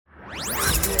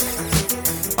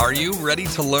Are you ready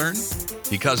to learn?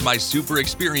 Because my super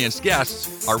experienced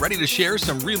guests are ready to share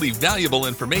some really valuable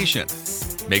information.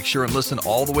 Make sure and listen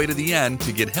all the way to the end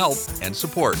to get help and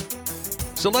support.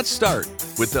 So let's start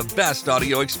with the best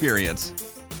audio experience.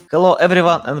 Hello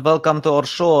everyone and welcome to our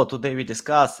show. Today we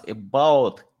discuss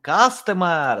about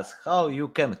customers, how you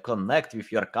can connect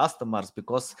with your customers,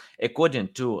 because according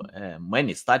to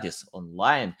many studies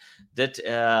online that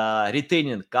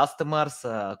retaining customers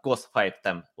costs 5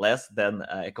 times less than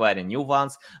acquiring new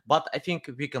ones. But I think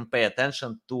we can pay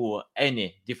attention to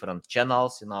any different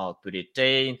channels, to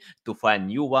retain, to find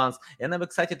new ones. And I'm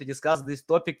excited to discuss this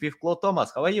topic with Claude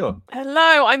Thomas. How are you?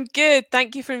 Hello, I'm good.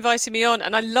 Thank you for inviting me on.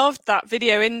 And I loved that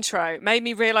video intro. It made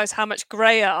me realize how much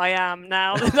grayer I am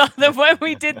now than when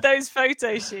we did those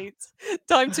photo shoots.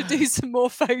 Time to do some more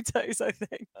photos, I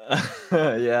think.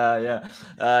 Yeah.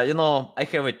 I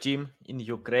have a team in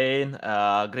Ukraine,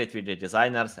 great video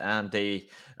designers, and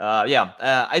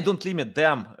I don't limit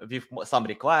them with some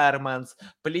requirements.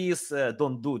 Please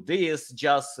don't do this.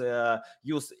 Just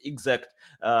use exact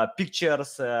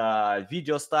pictures,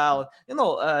 video style.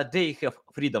 They have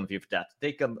freedom with that.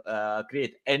 They can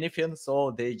create anything.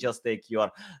 So they just take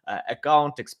your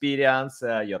account experience,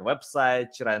 your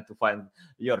website, trying to find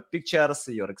your pictures,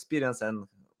 your experience,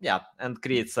 and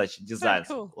create such designs.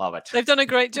 Cool. Love it. They've done a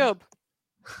great job.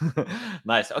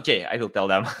 Nice. Okay, I will tell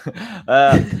them.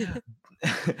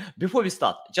 Before we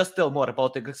start, just tell more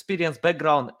about your experience,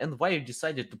 background, and why you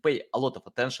decided to pay a lot of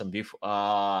attention with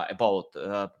about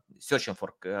searching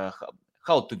for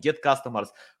how to get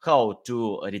customers, how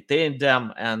to retain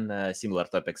them, and similar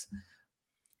topics.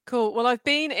 Cool. Well, I've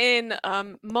been in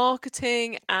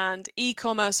marketing and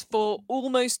e-commerce for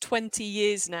almost 20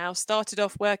 years now. Started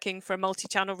off working for a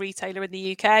multi-channel retailer in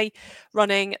the UK,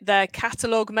 running their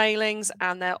catalogue mailings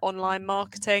and their online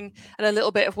marketing, and a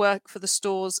little bit of work for the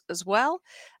stores as well.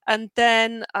 And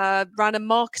then ran a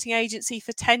marketing agency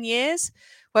for 10 years,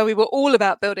 where we were all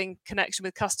about building connection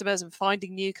with customers and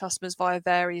finding new customers via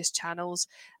various channels.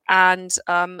 And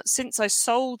since I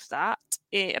sold that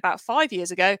about 5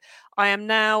 years ago, I am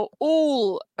now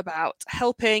all about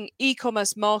helping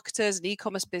e-commerce marketers and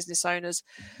e-commerce business owners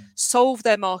solve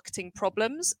their marketing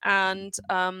problems. And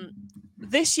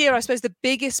this year, I suppose the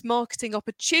biggest marketing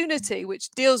opportunity, which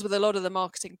deals with a lot of the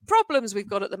marketing problems we've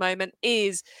got at the moment,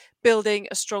 is building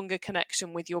a stronger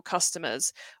connection with your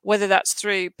customers, whether that's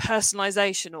through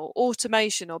personalization or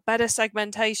automation or better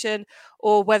segmentation,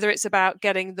 or whether it's about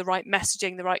getting the right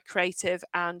messaging, the right creative,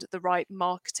 and the right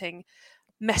marketing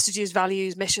messages,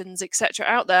 values, missions, etc.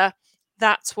 out there.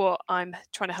 That's what I'm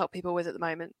trying to help people with at the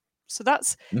moment. So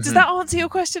does that answer your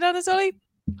question, Anatoly?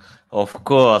 Of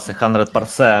course,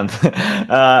 100%.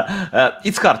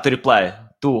 It's hard to reply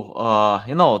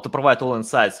to provide all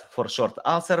insights for short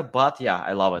answer, but yeah,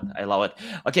 I love it.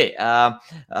 Okay,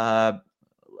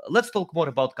 let's talk more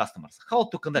about customers, how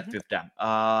to connect with them.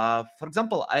 For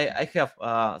example, I have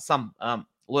some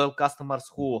loyal customers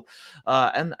who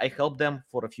and I help them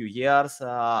for a few years.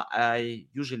 I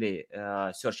usually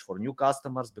search for new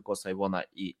customers because I want to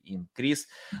increase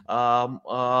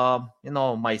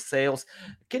my sales.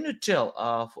 Can you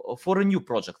tell for a new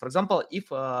project, for example, if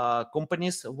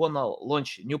companies want to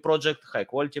launch new project, high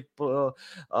quality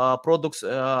products,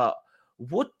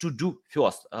 what to do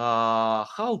first,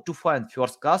 how to find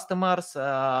first customers,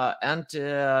 and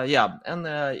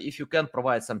if you can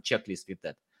provide some checklist with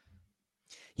that.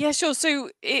 Yeah, sure. So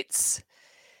it's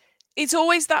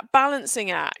always that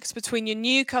balancing act between your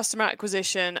new customer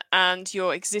acquisition and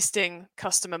your existing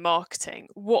customer marketing.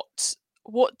 What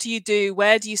do you do?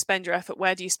 Where do you spend your effort?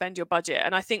 Where do you spend your budget?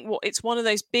 And I think it's one of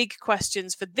those big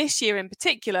questions for this year in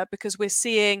particular, because we're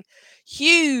seeing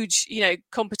huge,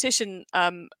 competition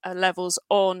levels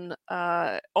on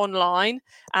online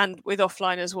and with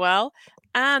offline as well.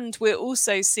 And we're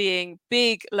also seeing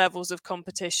big levels of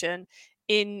competition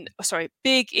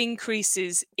big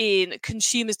increases in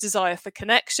consumers' desire for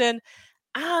connection.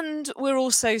 And we're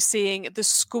also seeing the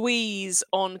squeeze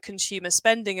on consumer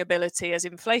spending ability as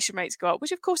inflation rates go up,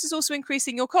 which of course is also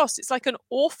increasing your costs. It's like an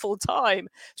awful time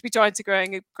to be trying to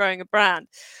growing a brand,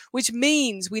 which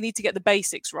means we need to get the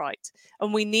basics right.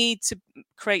 And we need to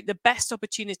create the best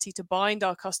opportunity to bind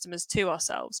our customers to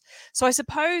ourselves. So I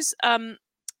suppose,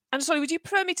 Anatoly, would you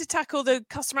prefer me to tackle the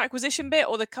customer acquisition bit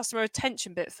or the customer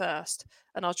retention bit first?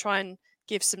 And I'll try and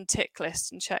give some tick lists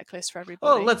and checklists for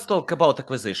everybody. Oh, let's talk about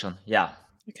acquisition. Yeah.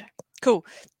 Okay, cool.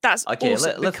 That's okay.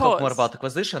 Awesome Let's talk more about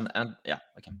acquisition and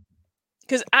okay.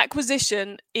 Because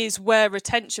acquisition is where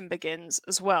retention begins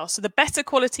as well. So the better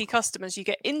quality customers you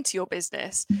get into your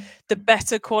business, the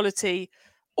better quality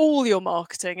all your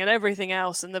marketing and everything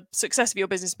else, and the success of your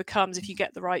business becomes if you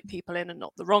get the right people in and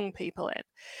not the wrong people in.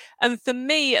 And for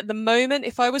me at the moment,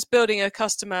 if I was building a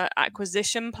customer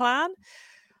acquisition plan,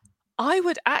 I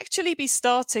would actually be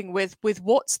starting with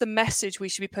what's the message we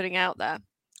should be putting out there?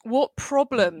 What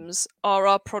problems are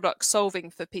our products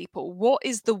solving for people? What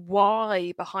is the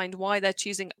why behind why they're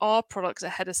choosing our products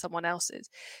ahead of someone else's?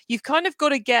 You've kind of got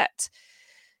to get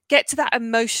to that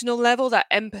emotional level, that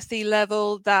empathy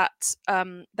level, that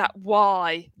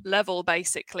why level,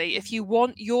 basically, if you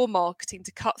want your marketing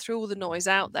to cut through all the noise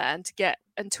out there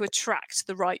and to attract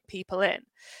the right people in.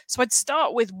 So I'd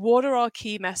start with what are our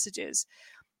key messages,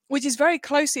 which is very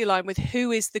closely aligned with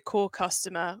who is the core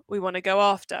customer we want to go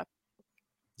after.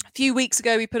 A few weeks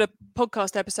ago, we put a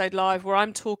podcast episode live where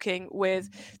I'm talking with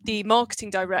the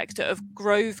marketing director of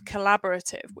Grove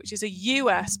Collaborative, which is a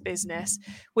US business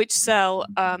which sell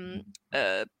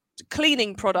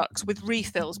cleaning products with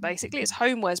refills. Basically, it's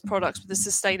homewares products with a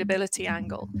sustainability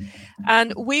angle.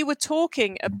 And we were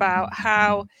talking about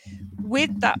how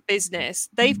with that business,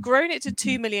 they've grown it to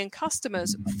 2 million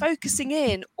customers, focusing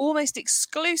in almost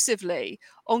exclusively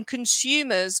on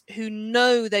consumers who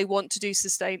know they want to do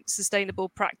sustainable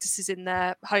practices in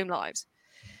their home lives.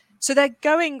 So they're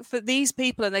going for these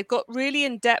people, and they've got really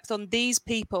in depth on these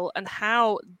people and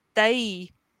how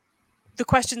the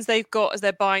questions they've got as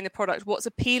they're buying the product, what's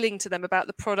appealing to them about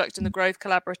the product and the Grove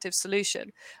Collaborative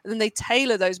solution. And then they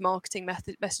tailor those marketing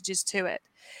messages to it.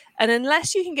 And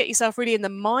unless you can get yourself really in the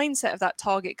mindset of that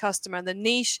target customer and the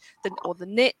niche or the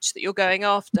niche that you're going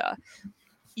after,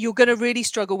 you're going to really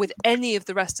struggle with any of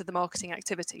the rest of the marketing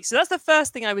activity. So that's the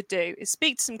first thing I would do, is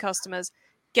speak to some customers,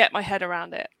 get my head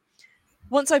around it.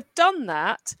 Once I've done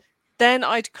that, then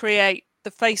I'd create the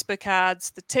Facebook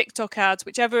ads, the TikTok ads,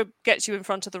 whichever gets you in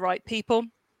front of the right people,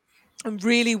 and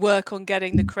really work on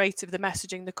getting the creative, the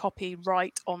messaging, the copy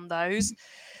right on those,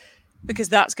 because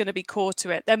that's going to be core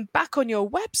to it. Then back on your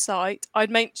website,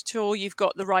 I'd make sure you've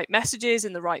got the right messages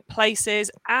in the right places.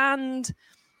 And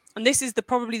this is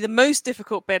probably the most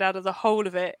difficult bit out of the whole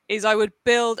of it, is I would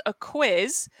build a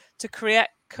quiz to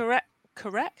collect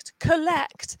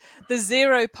the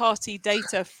zero-party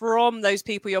data from those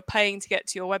people you're paying to get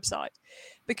to your website.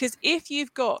 Because if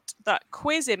you've got that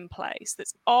quiz in place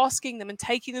that's asking them and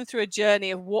taking them through a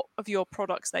journey of what of your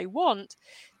products they want,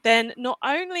 then not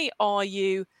only are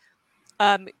you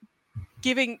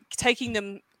capturing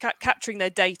their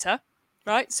data,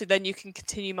 right? So then you can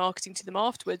continue marketing to them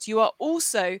afterwards. You are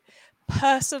also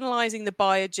personalizing the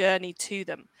buyer journey to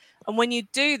them. And when you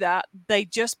do that, they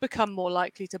just become more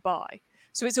likely to buy.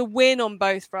 So it's a win on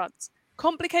both fronts.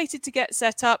 Complicated to get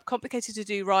set up, complicated to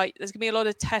do right. There's going to be a lot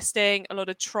of testing, a lot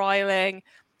of trialing.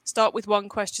 Start with one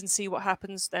question, see what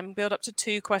happens, then build up to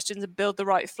 2 questions and build the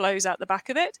right flows out the back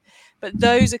of it. But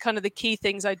those are kind of the key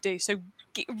things I do. So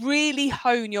really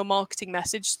hone your marketing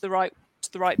message to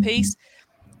the right piece.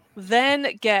 Then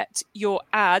get your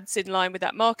ads in line with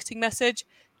that marketing message.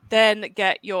 Then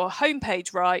get your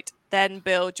homepage right. Then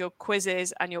build your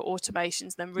quizzes and your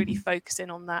automations. Then really focus in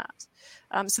on that.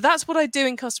 So that's what I do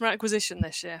in customer acquisition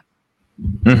this year.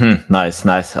 Mm-hmm. Nice.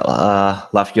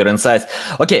 Love your insights.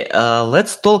 Okay,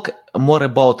 let's talk more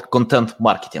about content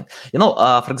marketing.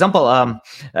 For example,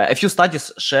 a few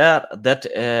studies share that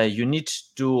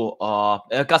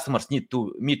customers need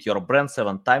to meet your brand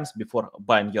 7 times before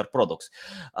buying your products.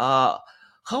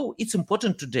 How it's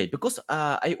important today? Because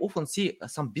I often see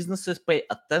some businesses pay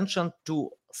attention to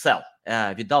sell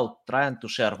without trying to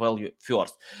share value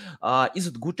first. Is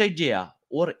it a good idea,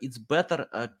 or it's better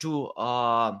to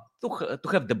have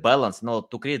the balance,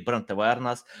 to create brand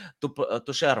awareness,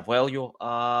 to share value?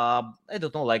 I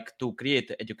don't know, like to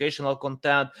create educational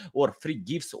content or free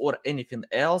gifts or anything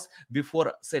else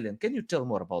before selling. Can you tell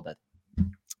more about that?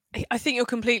 I think you're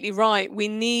completely right. We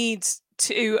need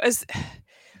to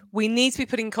be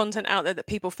putting content out there that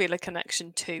people feel a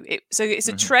connection to. So it's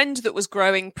a trend that was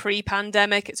growing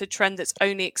pre-pandemic. It's a trend that's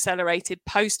only accelerated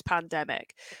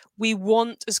post-pandemic. We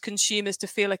want, as consumers, to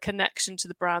feel a connection to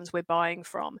the brands we're buying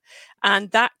from.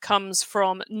 And that comes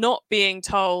from not being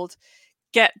told,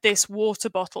 get this water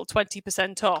bottle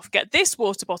 20% off, get this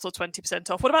water bottle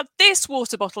 20% off. What about this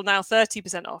water bottle now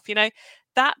 30% off?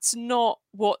 That's not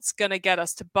what's going to get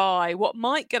us to buy. What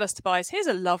might get us to buy is, here's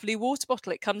a lovely water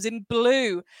bottle. It comes in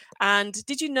blue. And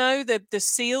did you know that the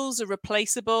seals are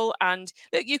replaceable? And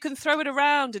look, you can throw it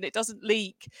around and it doesn't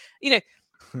leak.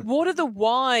 What are the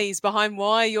whys behind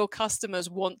why your customers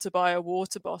want to buy a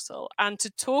water bottle? And to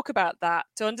talk about that,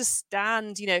 to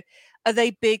understand, Are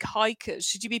they big hikers?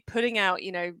 Should you be putting out,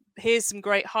 here's some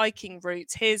great hiking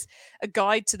routes. Here's a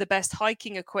guide to the best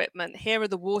hiking equipment. Here are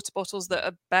the water bottles that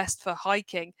are best for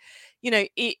hiking.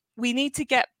 We need to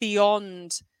get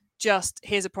beyond just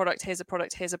here's a product,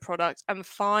 and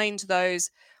find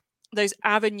those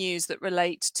avenues that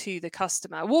relate to the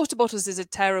customer. Water bottles is a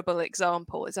terrible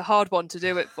example. It's a hard one to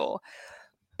do it for.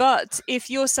 But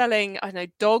if you're selling,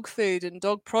 dog food and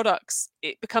dog products,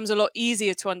 it becomes a lot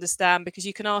easier to understand, because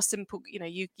you can ask them,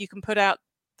 you can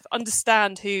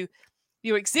understand who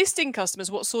your existing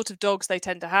customers, what sort of dogs they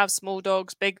tend to have, small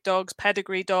dogs, big dogs,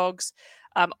 pedigree dogs,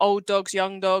 old dogs,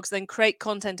 young dogs, then create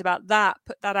content about that,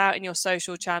 put that out in your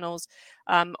social channels,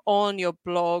 on your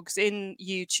blogs, in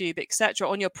YouTube, etc.,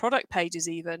 on your product pages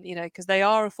even, because they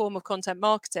are a form of content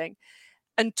marketing,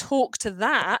 and talk to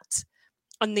that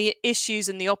and the issues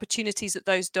and the opportunities that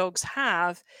those dogs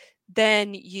have.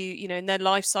 Then in their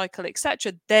life cycle,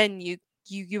 etc., then you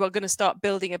are going to start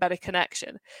building a better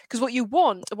connection. Because what you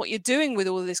want and what you're doing with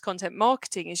all of this content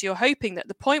marketing is you're hoping that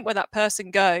the point where that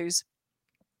person goes,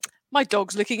 my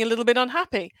dog's looking a little bit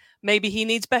unhappy, maybe he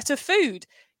needs better food.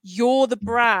 You're the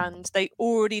brand they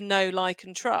already know, like,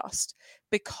 and trust,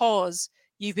 because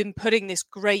you've been putting this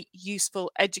great,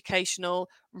 useful, educational,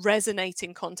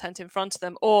 resonating content in front of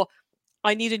them. Or,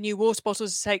 I need a new water bottle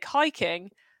to take hiking.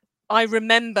 I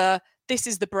remember this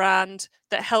is the brand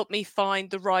that helped me find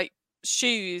the right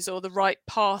shoes or the right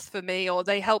path for me, or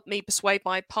they helped me persuade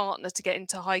my partner to get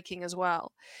into hiking as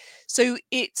well. So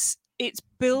it's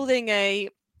building a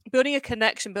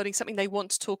connection, building something they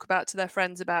want to talk about to their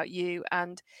friends about you.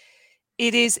 And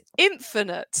it is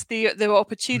infinite, the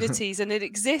opportunities, and it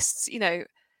exists,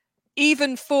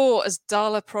 even for as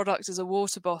dull a product as a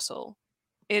water bottle.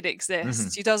 It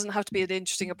exists. It doesn't have to be as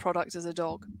interesting a product as a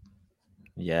dog.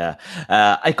 Yeah,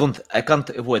 I can't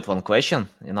avoid one question,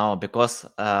 because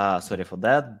sorry for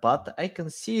that, but I can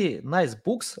see nice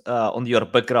books on your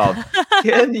background.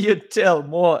 Can you tell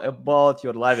more about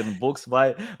your life in books?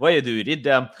 Why do you read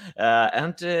them?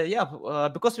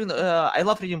 Because I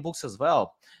love reading books as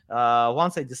well.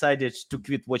 Once I decided to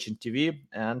quit watching TV,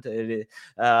 and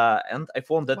I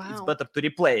found that it's better to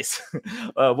replace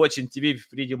watching TV with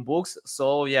reading books.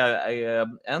 So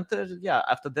after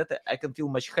that I can feel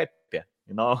much happier.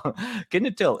 Can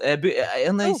you tell?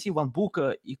 I see one book,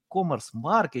 e-commerce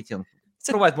marketing.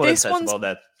 So provide more insights about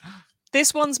that.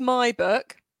 This one's my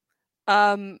book.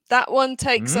 That one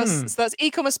takes us. So that's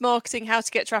e-commerce marketing: how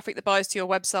to get traffic that buys to your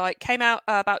website. Came out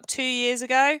about 2 years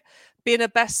ago. Been a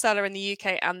bestseller in the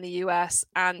UK and the US,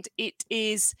 and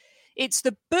it's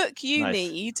the book you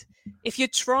need if you're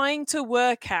trying to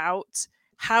work out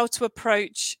how to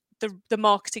approach the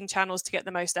marketing channels to get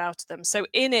the most out of them. So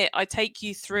in it, I take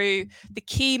you through the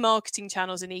key marketing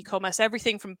channels in e-commerce,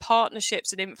 everything from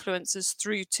partnerships and influencers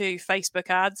through to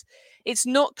Facebook ads. It's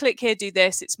not click here, do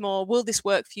this. It's more, will this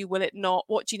work for you? Will it not?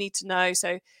 What do you need to know? So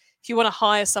if you want to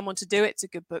hire someone to do it, it's a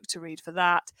good book to read for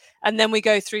that. And then we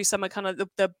go through some of kind of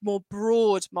the more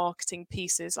broad marketing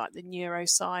pieces, like the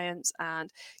neuroscience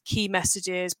and key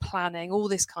messages, planning, all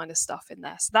this kind of stuff in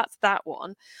there. So that's that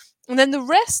one. And then the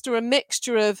rest are a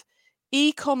mixture of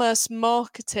e-commerce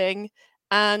marketing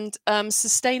and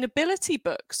sustainability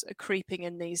books are creeping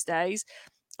in these days.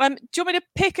 Do you want me to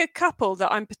pick a couple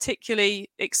that I'm particularly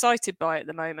excited by at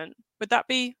the moment? Would that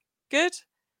be good?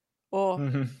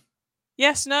 Or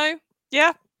yes, no?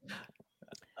 Yeah?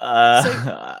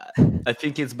 I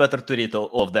think it's better to read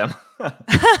all of them.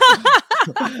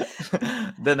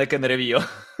 Then I can review.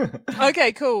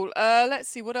 Okay, cool. Let's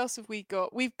see, what else have we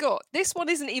got? We've got, this one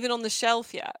isn't even on the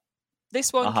shelf yet.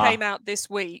 This one came out this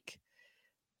week.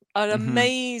 An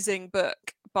amazing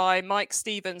book by Mike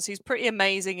Stevens, who's pretty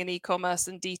amazing in e-commerce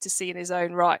and D2C in his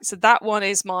own right. So that one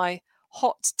is my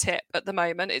hot tip at the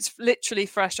moment. It's literally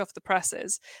fresh off the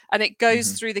presses, and it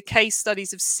goes through the case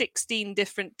studies of 16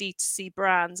 different D2C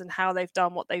brands and how they've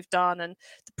done what they've done and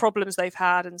the problems they've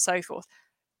had and so forth.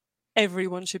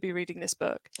 Everyone should be reading this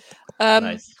book.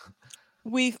 Nice.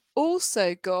 We've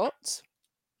also got,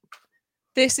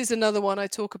 this is another one I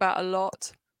talk about a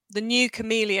lot, The New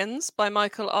Chameleons by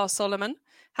Michael R. Solomon.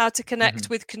 How to connect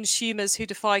with consumers who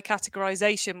defy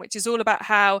categorization, which is all about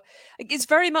how it's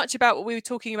very much about what we were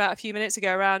talking about a few minutes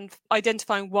ago around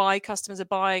identifying why customers are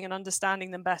buying and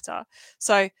understanding them better.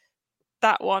 So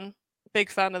that one, big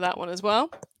fan of that one as well.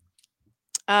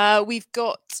 We've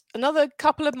got another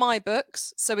couple of my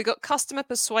books. So we got Customer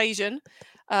Persuasion.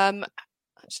 Actually,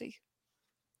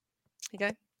 here you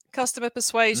go. Customer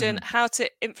Persuasion, how to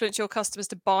influence your customers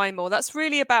to buy more. That's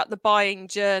really about the buying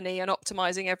journey and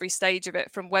optimizing every stage of it,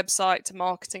 from website to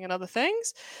marketing and other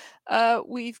things.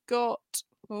 We've got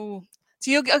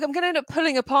So I'm going to end up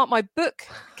pulling apart my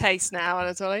bookcase now,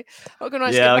 Anatoly. I'm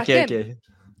going to Yeah, get back in. okay.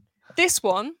 This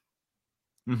one,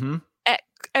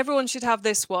 everyone should have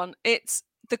this one. It's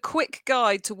the quick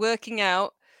guide to working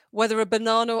out whether a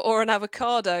banana or an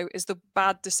avocado is the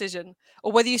bad decision,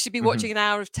 or whether you should be watching an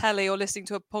hour of telly or listening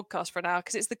to a podcast for an hour,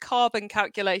 because it's the carbon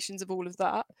calculations of all of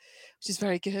that, which is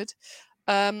very good.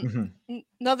 Another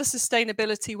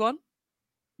sustainability one,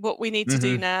 what we need to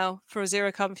do now for a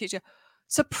zero carbon future.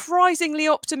 Surprisingly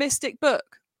optimistic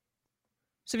book.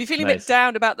 So if you're feeling a bit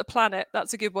down about the planet,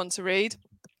 that's a good one to read.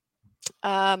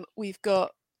 We've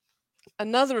got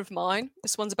another of mine.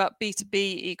 This one's about B2B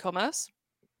e-commerce.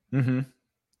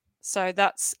 So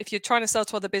that's, if you're trying to sell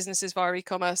to other businesses via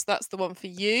e-commerce, that's the one for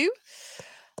you.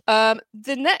 The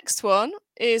next one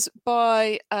is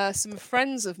by some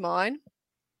friends of mine.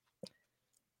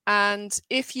 And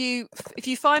if you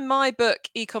find my book,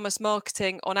 E-commerce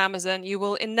Marketing, on Amazon, you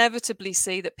will inevitably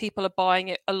see that people are buying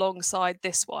it alongside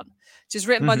this one, which is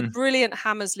written by the brilliant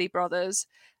Hammersley brothers.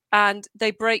 And they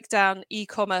break down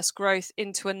e-commerce growth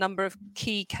into a number of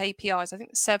key KPIs. I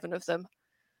think 7 of them.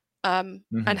 And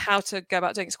how to go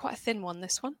about doing it. It's quite a thin one,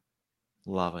 this one.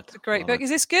 Love it. It's a great book. Is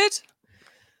this good?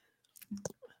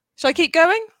 Shall I keep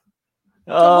going?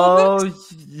 Oh,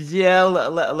 yeah,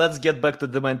 let's get back to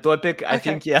the main topic. I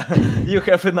think, you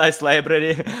have a nice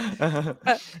library.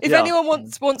 If anyone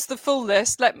wants the full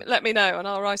list, let me know and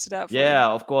I'll write it out for you. Yeah,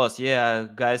 of course. Yeah,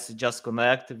 guys, just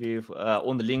connect with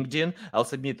on LinkedIn. I'll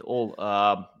submit all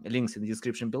links in the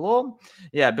description below.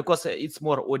 Yeah, because it's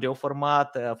more audio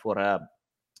format for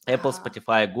Apple,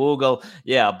 Spotify, Google.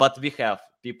 Yeah, but we have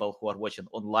people who are watching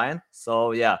online.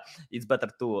 So yeah, it's better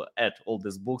to add all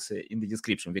these books in the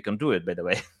description. We can do it, by the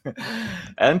way.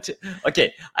 And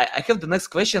okay, I have the next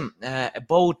question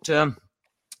about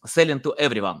selling to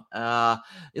everyone.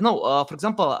 For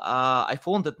example, I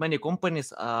found that many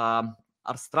companies are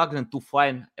struggling to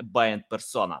find a buying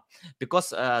persona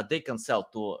because they can sell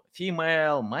to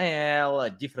female, male,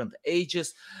 different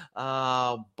ages,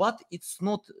 but it's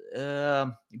not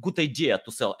a good idea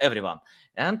to sell everyone.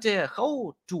 And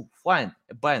how to find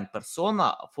a buying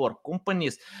persona for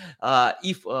companies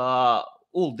if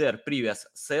all their previous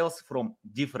sales from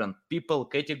different people,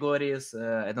 categories,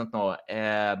 I don't know.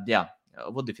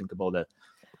 What do you think about that?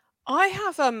 I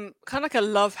have kind of like a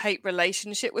love-hate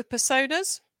relationship with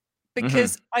personas.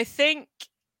 Because I think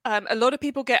a lot of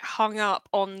people get hung up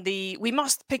on we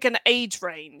must pick an age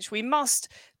range, we must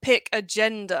pick a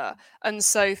gender, and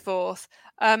so forth.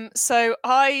 So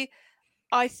I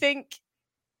think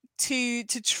to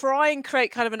try and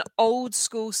create kind of an old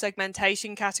school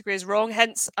segmentation category is wrong.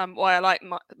 Hence why I like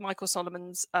Michael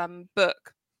Solomon's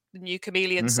book, The New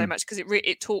Chameleon, so much, because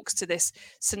it talks to this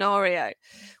scenario,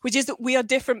 which is that we are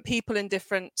different people in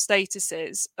different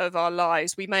statuses of our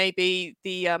lives. We may be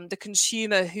the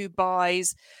consumer who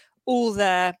buys all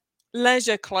their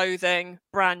leisure clothing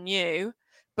brand new,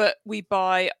 but we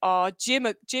buy our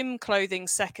gym clothing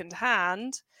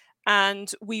secondhand,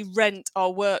 and we rent our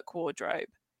work wardrobe.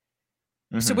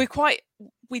 So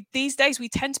these days we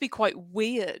tend to be quite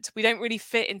weird. We don't really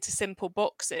fit into simple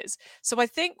boxes. So I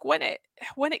think when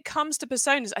it comes to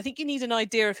personas, I think you need an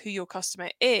idea of who your customer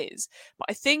is. But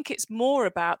I think it's more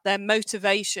about their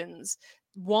motivations,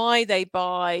 why they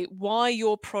buy, why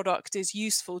your product is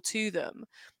useful to them,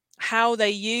 how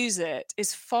they use it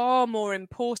is far more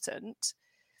important.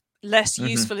 Less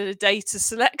useful in a data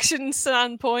selection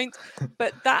standpoint,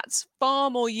 but that's far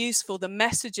more useful, the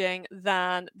messaging,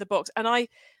 than the box. And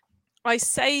I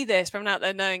say this from out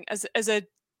there knowing as a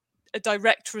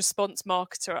direct response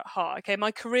marketer at heart. Okay,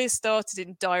 my career started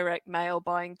in direct mail,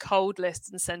 buying cold lists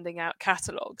and sending out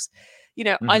catalogs.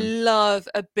 I love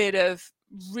a bit of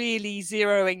really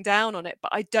zeroing down on it, but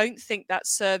I don't think that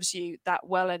serves you that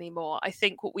well anymore. I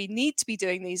think what we need to be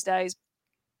doing these days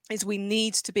is we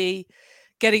need to be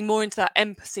getting more into that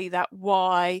empathy, that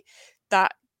why,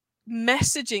 that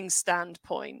messaging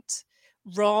standpoint,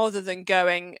 rather than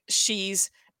going,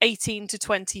 she's 18 to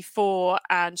 24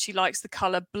 and she likes the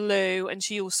color blue and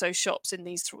she also shops in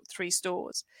these 3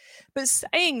 stores. But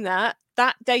saying that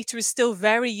data is still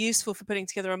very useful for putting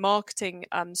together a marketing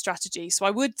strategy. So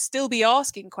I would still be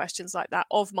asking questions like that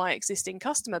of my existing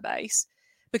customer base,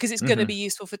 because it's going to be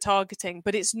useful for targeting,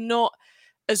 but it's not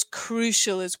as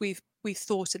crucial as we've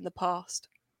thought in the past.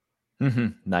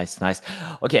 Nice.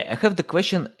 Okay, I have the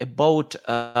question about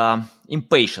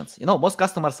impatience. Most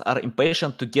customers are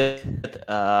impatient to get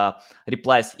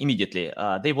replies immediately.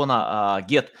 They wanna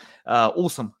get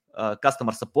awesome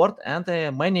customer support, and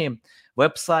many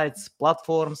websites,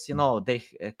 platforms, they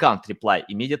can't reply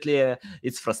immediately.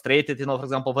 It's frustrated, for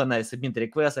example, when I submit a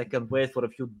request, I can wait for a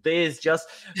few days just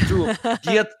to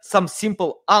get some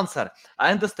simple answer.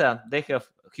 I understand they have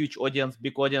huge audience,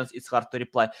 big audience, it's hard to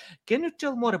reply. Can you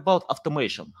tell more about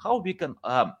automation? How we can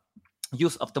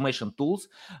use automation tools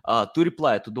to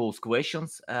reply to those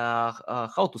questions,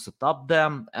 how to set up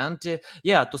them, and to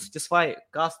satisfy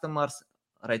customers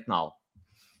right now?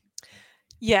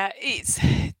 Yeah,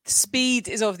 speed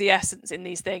is of the essence in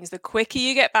these things. The quicker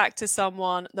you get back to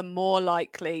someone, the more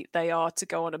likely they are to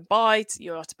go on and buy.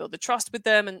 You have to build the trust with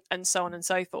them, and so on and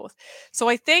so forth. So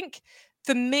I think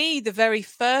for me, the very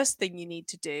first thing you need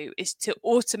to do is to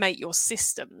automate your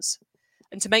systems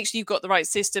and to make sure you've got the right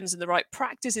systems and the right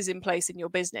practices in place in your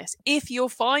business. If you're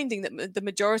finding that the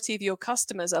majority of your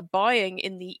customers are buying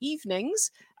in the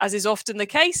evenings, as is often the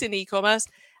case in e-commerce,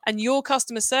 and your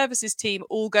customer services team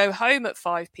all go home at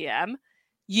 5 p.m.,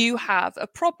 you have a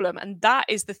problem. And that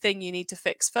is the thing you need to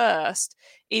fix first,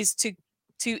 is to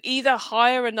either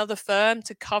hire another firm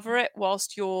to cover it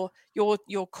whilst your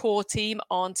core team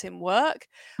aren't in work,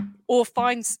 or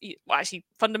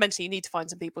fundamentally you need to find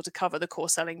some people to cover the core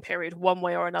selling period one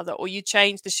way or another, or you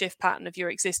change the shift pattern of your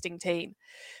existing team.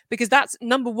 Because that's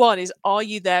number one, is, are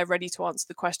you there ready to answer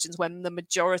the questions when the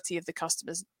majority of the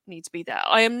customers need to be there?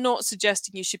 I am not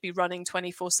suggesting you should be running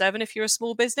 24/7 if you're a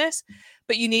small business,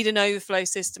 but you need an overflow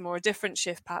system or a different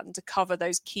shift pattern to cover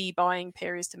those key buying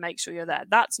periods to make sure you're there.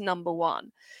 That's number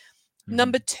one.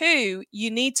 Number two,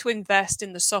 you need to invest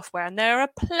in the software. And there are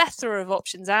a plethora of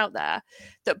options out there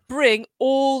that bring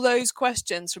all those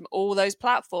questions from all those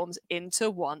platforms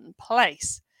into one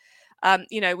place.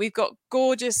 We've got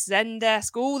gorgeous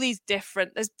Zendesk, all these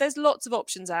different, there's lots of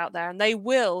options out there, and they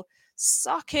will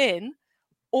suck in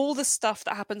all the stuff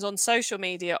that happens on social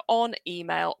media, on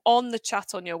email, on the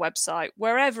chat on your website,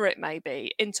 wherever it may be,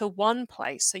 into one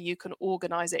place so you can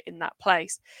organize it in that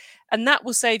place. And that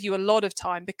will save you a lot of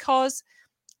time, because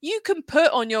you can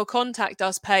put on your contact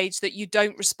us page that you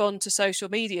don't respond to social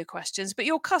media questions, but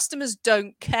your customers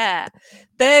don't care.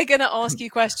 They're going to ask you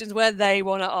questions where they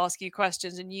want to ask you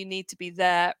questions, and you need to be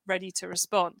there ready to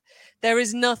respond. There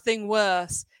is nothing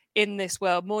worse in this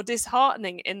world, more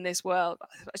disheartening in this world.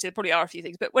 Actually, there probably are a few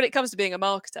things, but when it comes to being a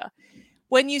marketer,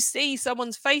 when you see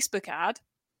someone's Facebook ad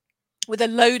with a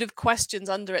load of questions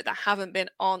under it that haven't been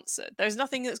answered, there's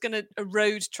nothing that's going to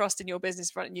erode trust in your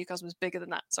business front of new customers bigger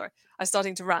than that. Sorry, I'm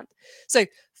starting to rant. So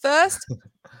first,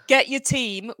 get your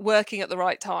team working at the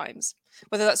right times,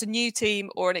 whether that's a new team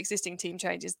or an existing team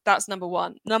changes. That's number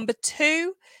one. Number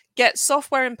two, get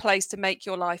software in place to make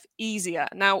your life easier.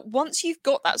 Now, once you've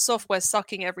got that software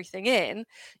sucking everything in,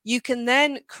 you can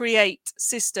then create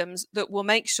systems that will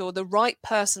make sure the right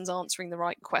person's answering the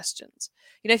right questions.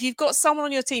 If you've got someone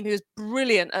on your team who is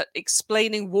brilliant at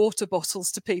explaining water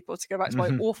bottles to people, to go back to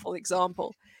my awful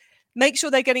example, make sure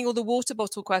they're getting all the water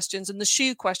bottle questions, and the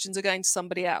shoe questions are going to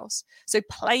somebody else. So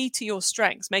play to your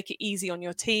strengths, make it easy on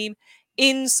your team.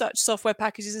 In such software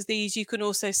packages as these, you can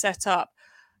also set up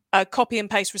copy and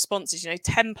paste responses,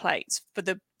 templates for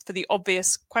the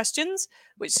obvious questions,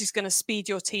 which is going to speed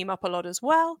your team up a lot as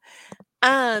well.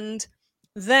 And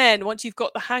then once you've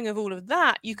got the hang of all of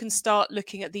that, you can start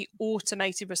looking at the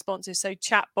automated responses, so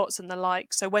chatbots and the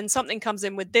like. So when something comes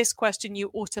in with this question,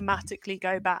 you automatically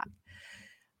go back.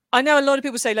 I know a lot of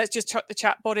people say, let's just chuck the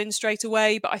chatbot in straight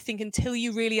away. But I think until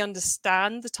you really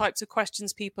understand the types of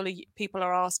questions people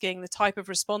are asking, the type of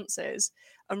responses,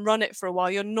 and run it for a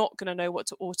while, you're not going to know what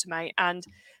to automate. And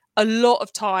a lot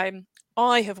of time,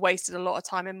 I have wasted a lot of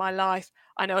time in my life.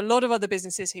 I know a lot of other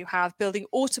businesses who have building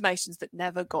automations that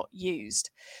never got used.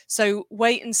 So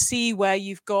wait and see where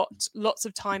you've got lots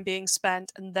of time being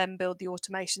spent, and then build the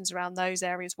automations around those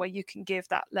areas where you can give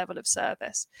that level of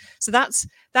service. So that's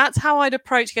how I'd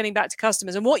approach getting back to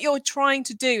customers. And what you're trying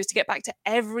to do is to get back to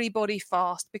everybody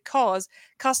fast, because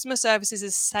customer service is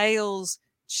a sales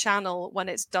channel when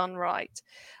it's done right.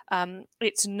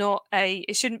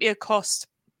 It shouldn't be a cost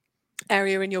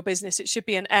area in your business. It should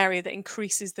be an area that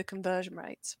increases the conversion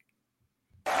rates.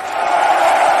 I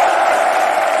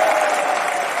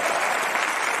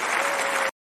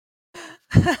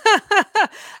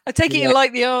take it you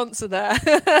like the answer there.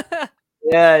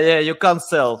 Yeah, you can't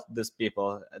sell these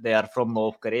people. They are from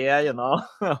North Korea,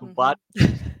 but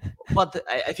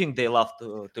I think they love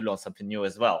to learn something new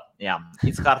as well. Yeah,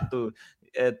 it's hard to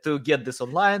get this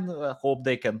online. Hope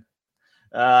they can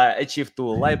achieve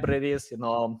 2 libraries,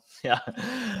 Yeah.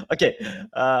 Okay.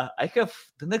 I have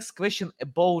the next question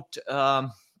about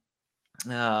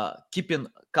keeping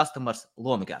customers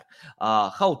longer.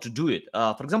 How to do it?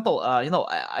 For example,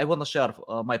 I want to share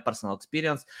my personal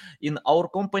experience. In our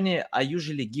company, I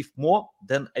usually give more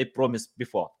than I promised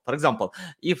before. For example,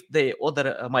 if they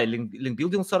order my link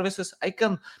building services, I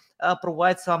can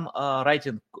provide some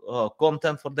writing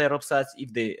content for their websites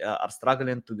if they are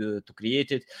struggling to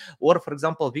create it. Or, for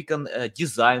example, we can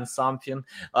design something.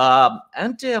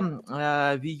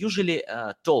 We usually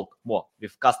talk more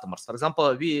with customers. For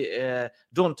example, we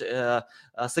don't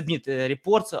submit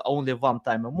reports only one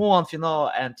time a month,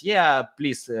 and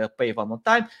please pay one more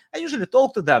time. I usually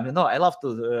talk to them. I love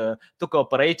to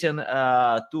cooperate and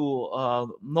to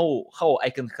know how I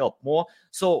can help more.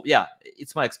 So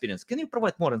it's my experience. Can you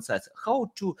provide more insights how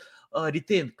to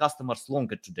retain customers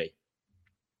longer today?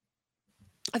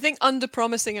 I think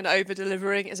under-promising and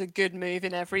over-delivering is a good move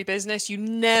in every business. You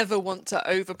never want to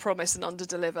over-promise and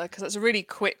under-deliver because that's a really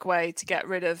quick way to get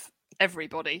rid of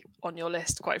everybody on your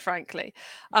list, quite frankly.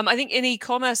 I think in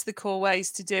e-commerce, the core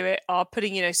ways to do it are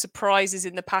putting, surprises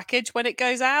in the package when it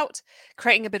goes out,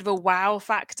 creating a bit of a wow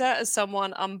factor as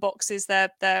someone unboxes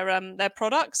their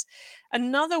products.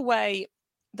 Another way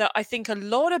that I think a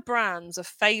lot of brands are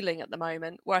failing at the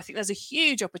moment, where I think there's a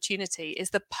huge opportunity, is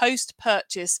the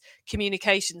post-purchase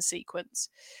communication sequence,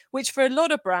 which for a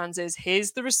lot of brands is,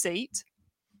 here's the receipt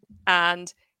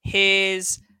and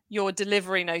here's your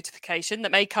delivery notification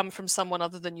that may come from someone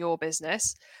other than your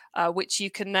business, which you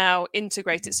can now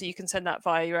integrate it so you can send that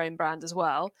via your own brand as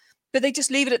well. But they just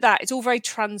leave it at that. It's all very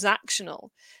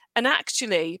transactional. And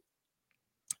actually,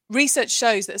 research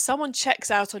shows that if someone checks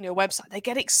out on your website, they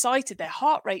get excited. Their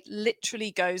heart rate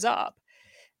literally goes up.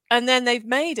 And then they've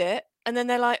made it. And then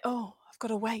they're like, oh, I've got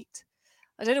to wait.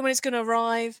 I don't know when it's going to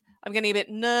arrive. I'm getting a bit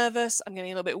nervous. I'm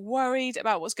getting a little bit worried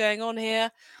about what's going on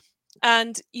here.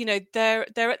 And, they're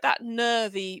at that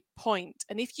nervy point.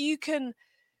 And if you can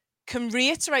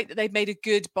reiterate that they've made a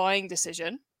good buying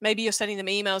decision, maybe you're sending them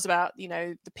emails about,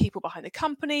 the people behind the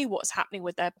company, what's happening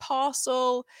with their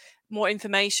parcel, more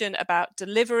information about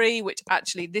delivery, which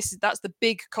actually that's the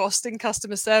big cost in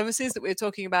customer services that we were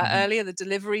talking about earlier, the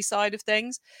delivery side of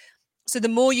things. So the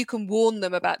more you can warn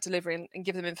them about delivery and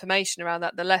give them information around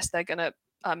that, the less they're going to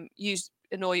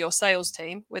annoy your sales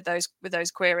team with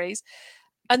those queries.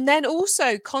 And then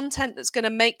also content that's going to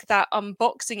make that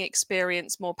unboxing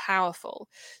experience more powerful.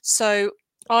 So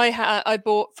I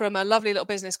bought from a lovely little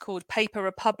business called Paper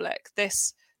Republic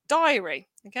this diary.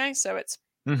 Okay, so it's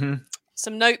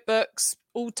some notebooks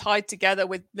all tied together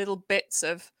with little bits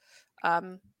of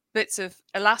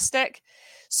elastic.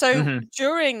 So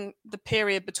during the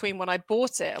period between when I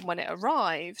bought it and when it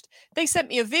arrived, they sent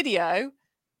me a video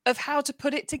of how to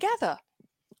put it together,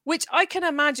 which I can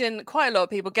imagine quite a lot of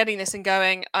people getting this and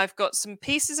going, I've got some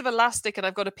pieces of elastic and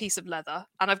I've got a piece of leather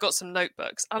and I've got some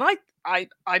notebooks and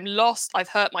I'm lost. I've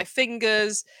hurt my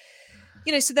fingers.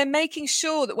 So they're making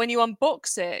sure that when you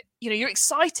unbox it, you're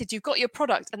excited, you've got your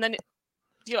product, and then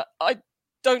you're like, I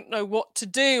don't know what to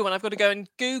do, and I've got to go and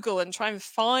Google and try and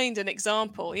find an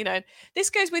example.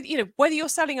 This goes with, whether you're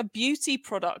selling a beauty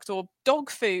product or dog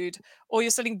food, or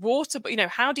you're selling water, but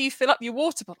how do you fill up your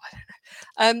water bottle?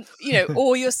 I don't know.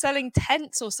 Or you're selling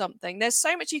tents or something. There's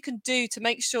so much you can do to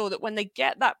make sure that when they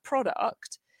get that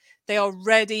product, they are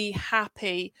ready,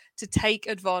 happy to take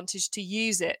advantage, to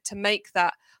use it, to make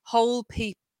that whole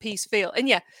piece feel.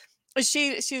 And as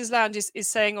Sheila's Lounge is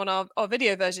saying on our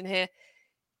video version here,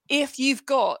 if you've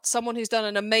got someone who's done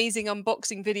an amazing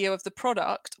unboxing video of the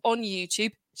product on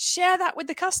YouTube, share that with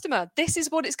the customer. This is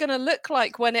what it's going to look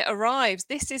like when it arrives.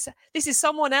 This is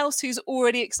someone else who's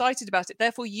already excited about it.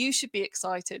 Therefore, you should be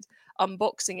excited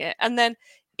unboxing it. And then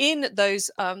in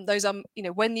those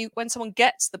when someone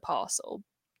gets the parcel,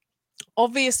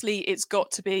 obviously it's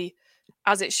got to be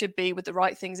as it should be with the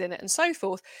right things in it and so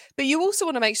forth. But you also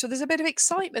want to make sure there's a bit of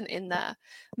excitement in there.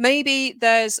 Maybe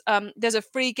there's a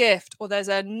free gift, or there's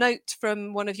a note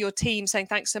from one of your team saying,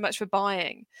 thanks so much for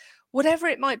buying. Whatever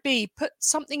it might be, put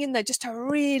something in there just to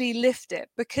really lift it.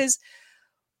 Because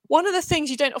one of the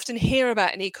things you don't often hear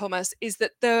about in e-commerce is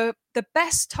that the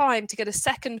best time to get a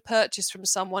second purchase from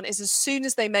someone is as soon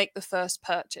as they make the first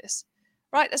purchase.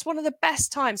 Right, that's one of the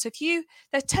best times. So if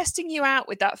they're testing you out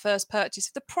with that first purchase,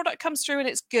 if the product comes through and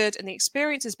it's good and the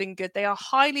experience has been good, they are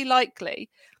highly likely,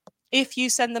 if you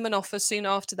send them an offer soon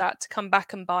after that, to come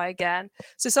back and buy again.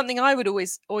 So something I would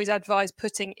always advise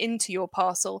putting into your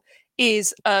parcel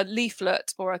is a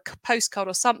leaflet or a postcard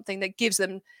or something that gives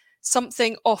them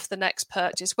something off the next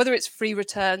purchase, whether it's free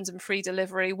returns and free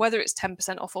delivery, whether it's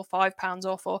 10% off or £5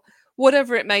 off or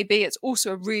whatever it may be. It's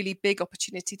also a really big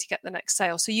opportunity to get the next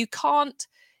sale. So you can't,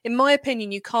 in my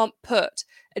opinion, you can't put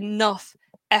enough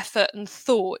effort and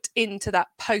thought into that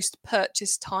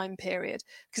post-purchase time period,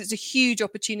 because it's a huge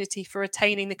opportunity for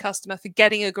retaining the customer, for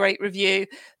getting a great review,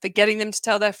 for getting them to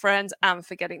tell their friends, and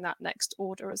for getting that next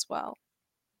order as well.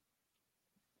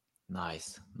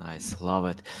 Nice, love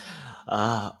it.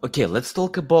 Okay, let's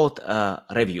talk about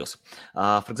reviews.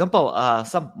 For example,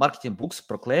 some marketing books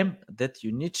proclaim that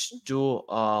you need to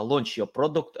launch your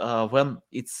product when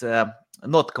it's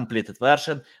not completed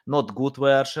version, not good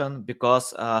version,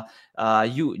 because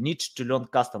you need to learn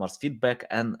customers' feedback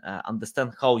and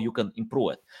understand how you can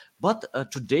improve it. But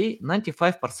today,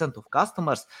 95% of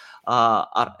customers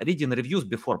are reading reviews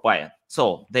before buying.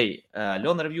 So they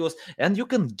learn reviews, and you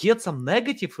can get some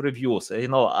negative reviews,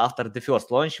 after the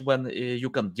first launch, when you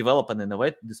can develop and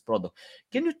innovate this product.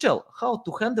 Can you tell how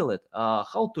to handle it,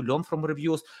 how to learn from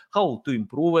reviews, how to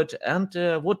improve it, and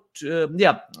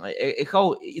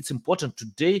how it's important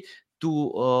today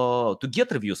to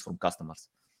get reviews from customers?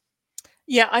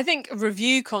 Yeah, I think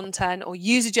review content or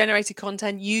user-generated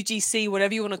content, UGC,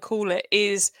 whatever you want to call it,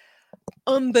 is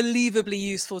unbelievably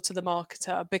useful to the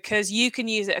marketer, because you can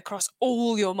use it across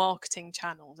all your marketing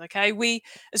channels. Okay, we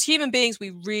as human beings,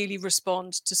 we really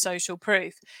respond to social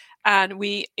proof, and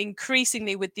we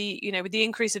increasingly, with the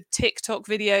increase of TikTok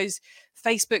videos,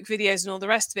 Facebook videos, and all the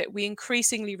rest of it, we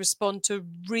increasingly respond to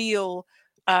real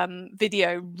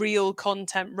video, real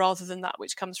content, rather than that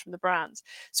which comes from the brands.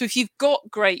 So if you've got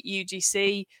great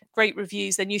UGC, great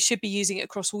reviews, then you should be using it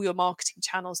across all your marketing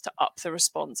channels to up the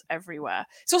response everywhere.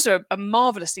 It's also a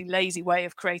marvelously lazy way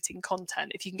of creating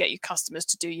content if you can get your customers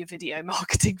to do your video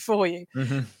marketing for you.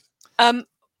 Mm-hmm.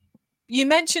 You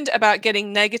mentioned about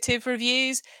getting negative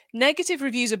reviews. Negative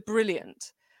reviews are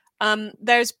brilliant.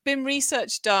 There's been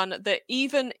research done that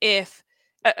even if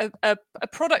a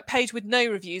product page with no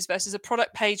reviews versus a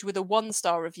product page with a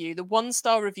 1-star review, the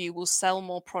 1-star review will sell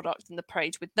more product than the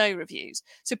page with no reviews.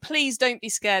 So please don't be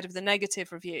scared of the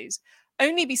negative reviews.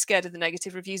 Only be scared of the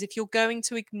negative reviews if you're going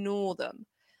to ignore them.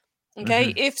 Okay,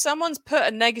 Mm-hmm. If someone's put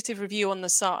a negative review on the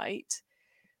site,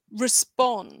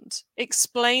 respond,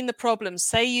 explain the problem,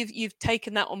 say you've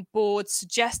taken that on board,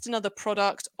 suggest another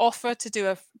product, offer to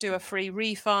do a free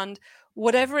refund,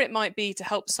 whatever it might be, to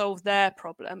help solve their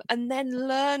problem, and then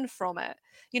learn from it.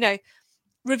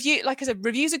 Review, like I said,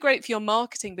 reviews are great for your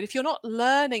marketing, but if you're not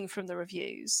learning from the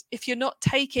reviews, if you're not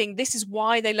taking, this is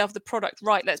why they love the product,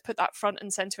 right, let's put that front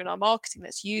and center in our marketing,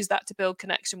 let's use that to build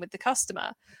connection with the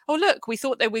customer. Oh, look, we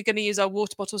thought they were going to use our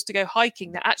water bottles to go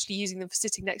hiking, they're actually using them for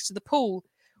sitting next to the pool.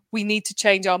 We need to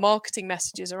change our marketing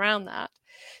messages around that.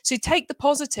 So take the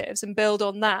positives and build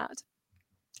on that.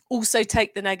 Also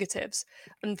take the negatives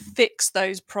and fix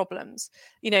those problems.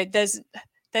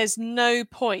 There's no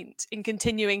point in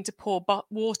continuing to pour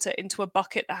water into a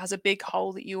bucket that has a big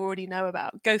hole that you already know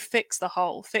about. Go fix the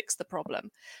hole, fix the problem,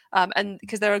 and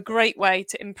because they're a great way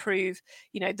to improve,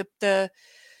 the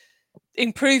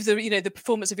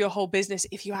performance of your whole business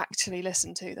if you actually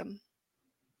listen to them.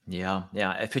 Yeah.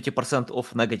 50%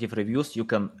 of negative reviews you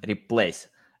can replace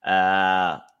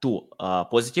to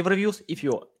positive reviews if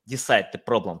you decide the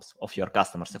problems of your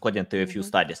customers according to a few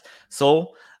studies.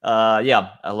 So I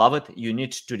love it. You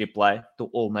need to reply to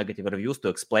all negative reviews to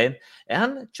explain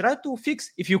and try to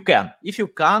fix if you can. If you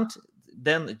can't,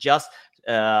 then just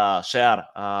share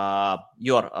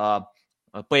your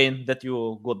pain that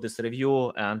you got this review,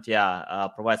 and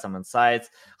provide some insights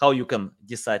how you can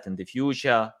decide in the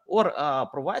future, or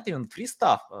provide even free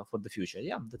stuff for the future.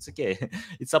 That's okay.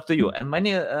 It's up to you. And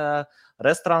many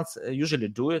restaurants usually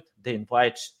do it. They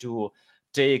invite to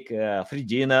take free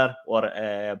dinner,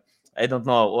 or I don't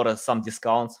know, or some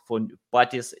discounts for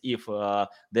parties if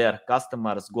their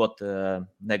customers got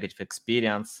negative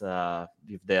experience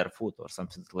with their food or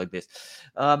something like this.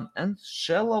 And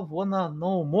Shella wanna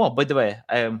know more. By the way,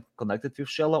 I am connected with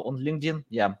Shella on LinkedIn.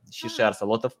 She shares a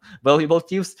lot of valuable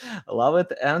tips. I love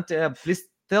it. And please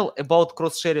tell about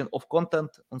cross-sharing of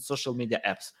content on social media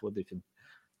apps. What do you think?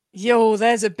 Yo,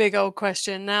 there's a big old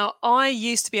question. Now, I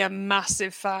used to be a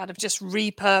massive fan of just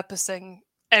repurposing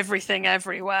everything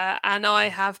everywhere, and I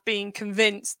have been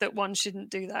convinced that one shouldn't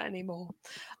do that anymore.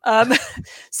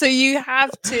 So you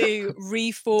have to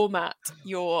reformat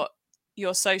your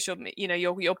social,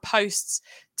 your posts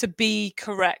to be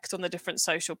correct on the different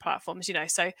social platforms.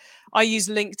 So I use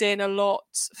LinkedIn a lot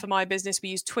for my business. We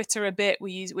use Twitter a bit.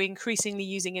 We're increasingly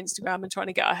using Instagram and trying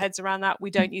to get our heads around that. We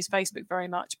don't use Facebook very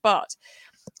much, but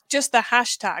just the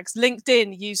hashtags.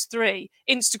 LinkedIn, use 3.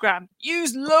 Instagram,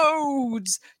 use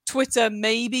loads. Twitter,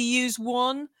 maybe use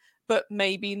 1, but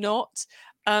maybe not.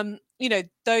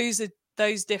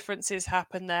 Those differences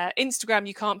happen there. Instagram,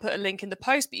 you can't put a link in the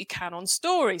post, but you can on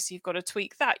stories. So you've got to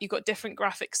tweak that. You've got different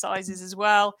graphic sizes as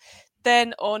well.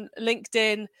 Then on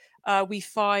LinkedIn,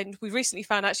 we recently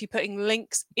found actually putting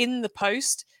links in the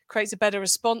post creates a better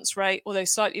response rate, although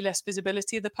slightly less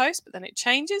visibility of the post, but then it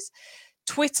changes.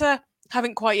 Twitter,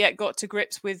 haven't quite yet got to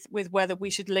grips with whether we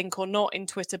should link or not in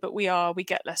Twitter, but we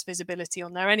get less visibility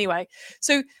on there anyway.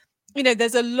 So,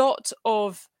 there's a lot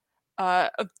of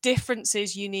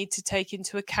differences you need to take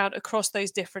into account across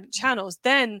those different channels.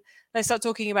 Then they start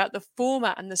talking about the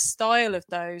format and the style of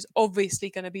those, obviously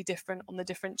going to be different on the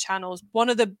different channels. One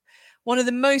of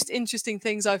the most interesting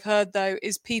things I've heard, though,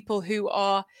 is people who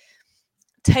are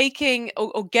taking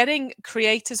or getting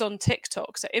creators on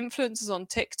TikTok, so influencers on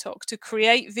TikTok, to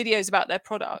create videos about their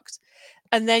product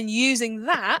and then using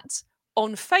that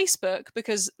on Facebook,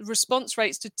 because response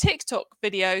rates to TikTok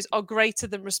videos are greater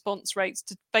than response rates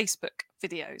to Facebook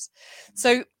videos.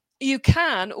 So you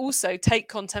can also take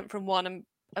content from one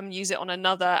and use it on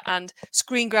another, and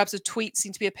screen grabs of tweets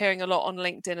seem to be appearing a lot on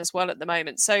LinkedIn as well at the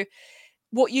moment. So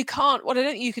what I don't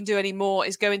think you can do anymore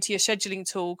is go into your scheduling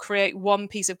tool, create one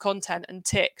piece of content and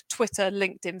tick Twitter,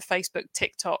 LinkedIn, Facebook,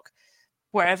 TikTok,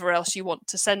 wherever else you want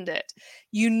to send it.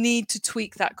 You need to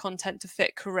tweak that content to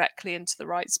fit correctly into the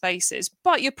right spaces,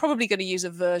 but you're probably going to use a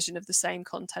version of the same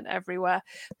content everywhere.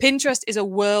 Pinterest is a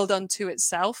world unto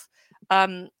itself.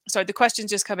 So the questions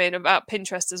just come in about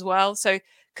Pinterest as well. So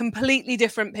completely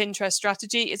different Pinterest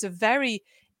strategy. It's a very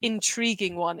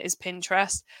intriguing one, is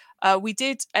Pinterest. We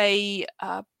did a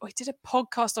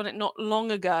podcast on it not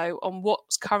long ago on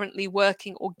what's currently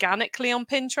working organically on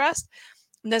Pinterest.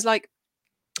 And there's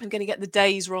I'm going to get the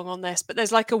days wrong on this, but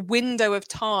there's a window of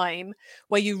time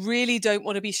where you really don't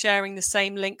want to be sharing the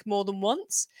same link more than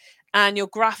once. And your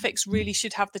graphics really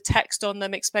should have the text on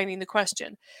them explaining the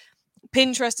question.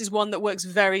 Pinterest is one that works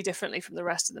very differently from the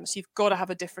rest of them. So you've got to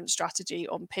have a different strategy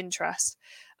on Pinterest.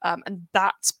 And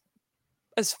that's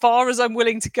as far as I'm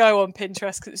willing to go on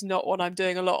Pinterest, because it's not one I'm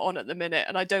doing a lot on at the minute.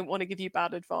 And I don't want to give you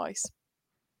bad advice.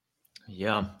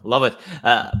 Yeah, love it.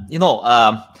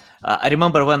 I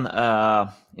remember when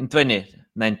in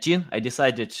 2019, I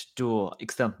decided to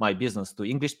extend my business to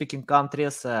English-speaking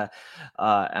countries, and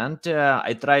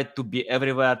I tried to be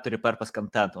everywhere to repurpose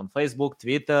content on Facebook,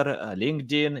 Twitter,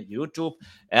 LinkedIn, YouTube,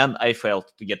 and I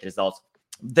failed to get results.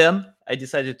 Then I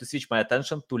decided to switch my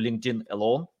attention to LinkedIn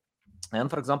alone. And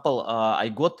for example, I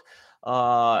got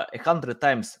 100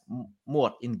 times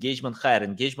more higher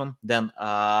engagement than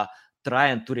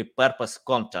trying to repurpose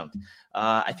content.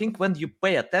 I think when you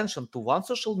pay attention to one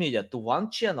social media, to one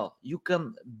channel, you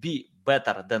can be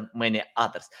better than many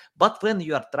others. But when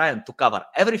you are trying to cover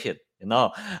everything,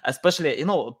 especially,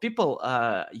 people,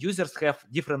 users have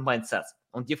different mindsets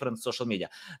on different social media.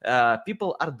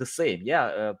 People are the same,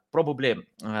 probably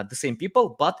the same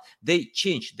people, but they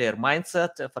change their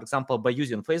mindset, for example, by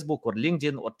using Facebook or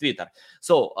LinkedIn or Twitter.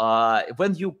 So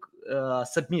when you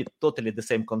submit totally the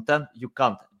same content, you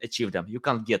can't achieve them. You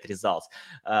can't get results.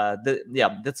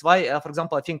 That's why, for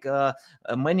example, I think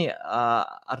many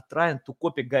are trying to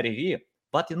copy Gary Vee,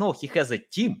 but he has a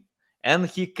team and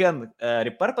he can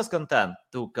repurpose content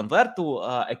to convert to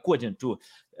according to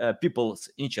people's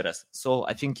interests. So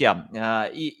I think,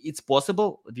 it's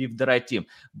possible with the right team.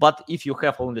 But if you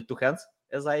have only two hands,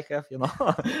 as I have,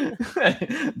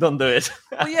 don't do it.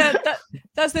 Well,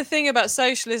 that's the thing about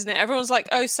social, isn't it? Everyone's like,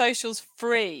 oh, social's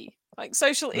free.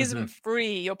 Social isn't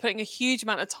free. You're putting a huge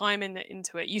amount of time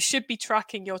into it. You should be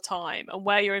tracking your time and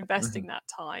where you're investing that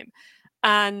time.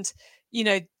 And,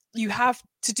 you have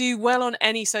to do well on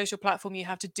any social platform. You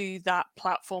have to do that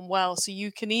platform well. So you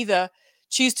can either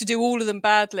choose to do all of them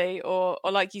badly or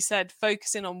like you said,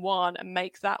 focus in on one and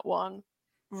make that one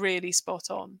really spot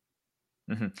on.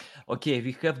 Okay,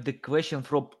 we have the question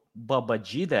from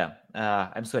Babajida.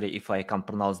 I'm sorry if I can't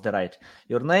pronounce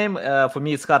your name. For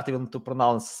me, it's hard even to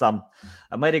pronounce some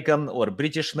American or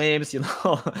British names,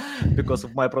 because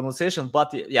of my pronunciation.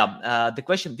 But the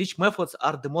question: which methods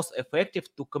are the most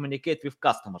effective to communicate with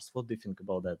customers? What do you think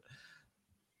about that?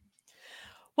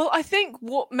 Well, I think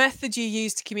what method you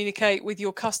use to communicate with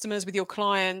your customers, with your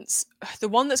clients, the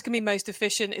one that's going to be most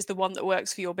efficient is the one that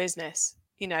works for your business.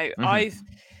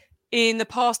 In the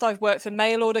past, I've worked for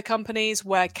mail order companies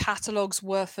where catalogs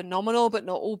were phenomenal, but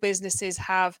not all businesses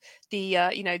have the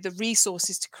the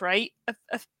resources to create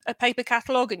a paper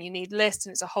catalog, and you need lists,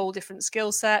 and it's a whole different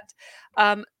skill set.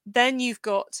 Then you've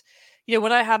got,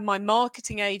 when I had my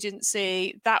marketing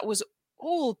agency, that was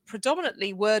all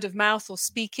predominantly word of mouth or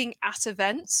speaking at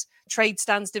events, trade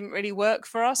stands didn't really work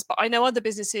for us, but I know other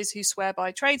businesses who swear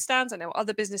by trade stands. I know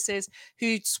other businesses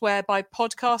who swear by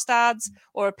podcast ads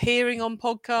or appearing on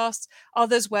podcasts,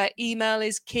 others where email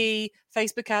is key,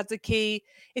 Facebook ads are key.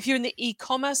 If you're in the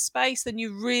e-commerce space, then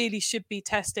you really should be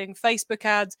testing Facebook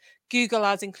ads, Google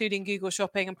ads, including Google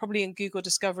Shopping, and probably in Google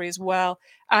Discovery as well.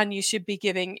 And you should be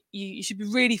you should be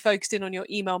really focused in on your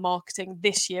email marketing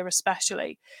this year,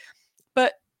 especially.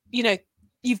 But,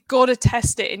 you've got to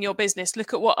test it in your business.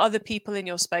 Look at what other people in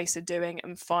your space are doing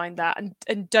and find that,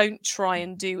 and don't try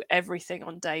and do everything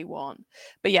on day one.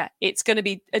 But yeah, it's going to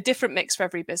be a different mix for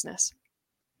every business.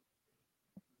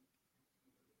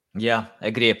 Yeah,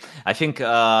 agree. I think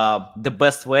the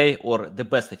best way or the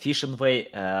best efficient way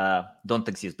don't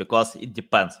exist, because it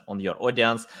depends on your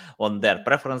audience, on their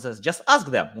preferences. Just ask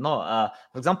them.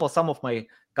 For example, some of my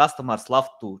customers love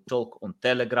to talk on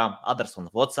Telegram, others on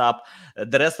WhatsApp,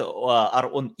 the rest are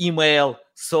on email.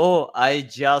 So I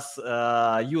just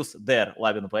use their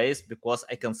loving ways, because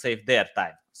I can save their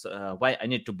time. So why I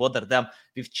need to bother them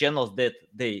with channels that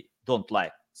they don't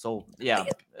like? So yeah.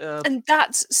 And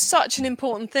that's such an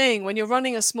important thing when you're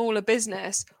running a smaller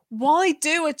business. Why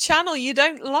do a channel you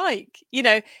don't like?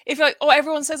 If you're like, oh,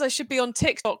 everyone says I should be on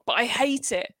TikTok, but I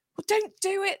hate it. Well, don't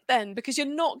do it then, because you're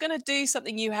not going to do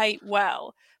something you hate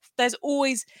well. There's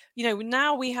always,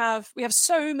 now we have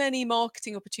so many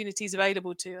marketing opportunities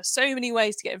available to us, so many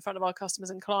ways to get in front of our customers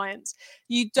and clients.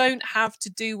 You don't have to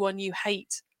do one you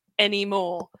hate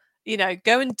anymore.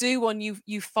 Go and do one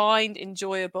you find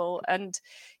enjoyable. And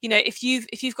if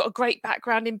you've got a great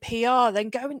background in PR, then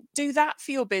go and do that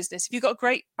for your business. If you've got a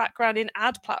great background in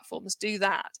ad platforms, do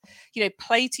that.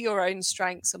 Play to your own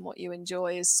strengths, and what you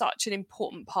enjoy is such an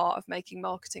important part of making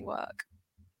marketing work.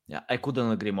 Yeah, I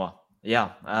couldn't agree more.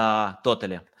 Yeah,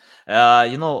 totally.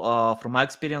 From my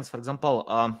experience, for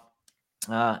example,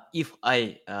 if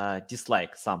I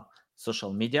dislike some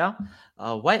social media,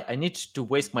 why I need to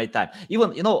waste my time?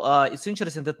 Even, it's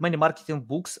interesting that many marketing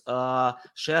books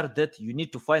share that you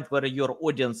need to find where your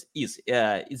audience is.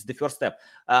 It's the first step.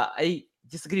 I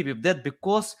disagree with that,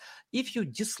 because if you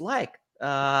dislike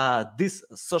this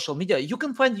social media, you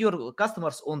can find your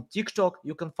customers on TikTok,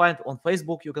 you can find on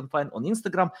Facebook, you can find on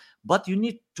Instagram, but you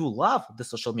need to love the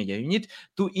social media. You need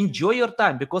to enjoy your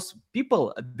time, because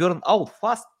people burn out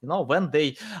fast, when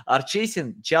they are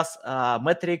chasing just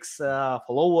metrics,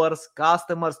 followers,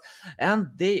 customers, and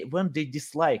when they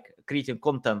dislike creating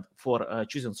content for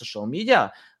choosing social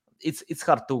media, it's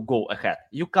hard to go ahead.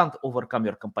 You can't overcome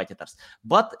your competitors,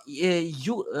 but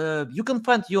you can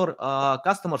find your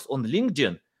customers on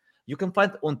LinkedIn. You can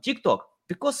find on TikTok,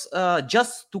 because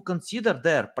just to consider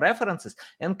their preferences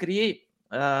and create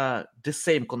the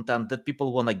same content that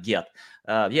people want to get.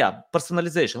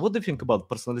 Personalization. What do you think about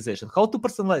personalization? How to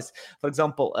personalize, for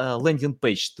example, a landing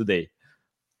page today?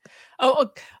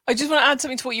 Oh, I just want to add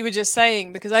something to what you were just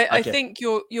saying, because I think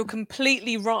you're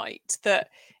completely right that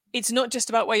it's not just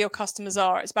about where your customers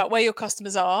are. It's about where your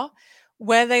customers are,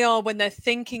 where they are when they're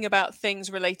thinking about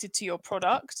things related to your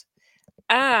product,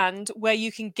 and where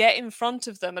you can get in front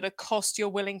of them at a cost you're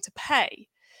willing to pay.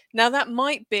 Now, that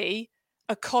might be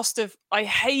a cost of, I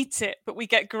hate it, but we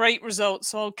get great results,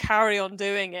 so I'll carry on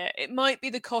doing it. It might be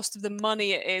the cost of the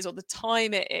money it is, or the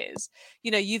time it is.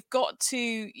 You've got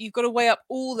to weigh up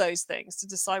all those things to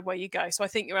decide where you go. So I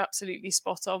think you're absolutely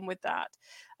spot on with that.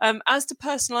 As to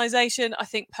personalization, I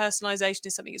think personalization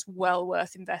is something that's well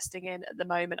worth investing in at the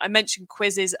moment. I mentioned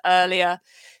quizzes earlier.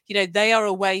 They are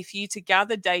a way for you to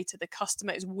gather data the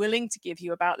customer is willing to give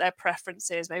you about their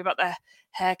preferences, maybe about their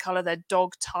hair color, their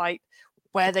dog type,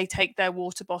 where they take their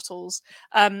water bottles.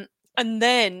 And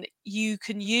then you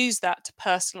can use that to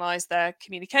personalize their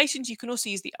communications. You can also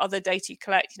use the other data you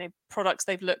collect, products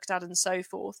they've looked at and so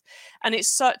forth. And it's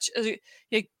such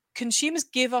consumers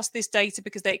give us this data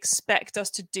because they expect us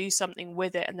to do something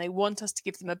with it, and they want us to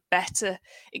give them a better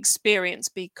experience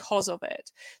because of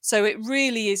it. So it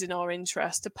really is in our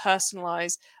interest to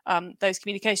personalize those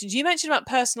communications. You mentioned about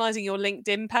personalizing your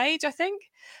LinkedIn page, I think.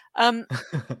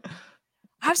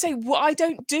 I have to say, I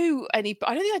don't think I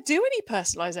do any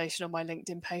personalization on my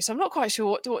LinkedIn page, so I'm not quite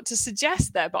sure what to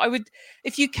suggest there. But I would,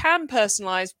 if you can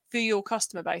personalize for your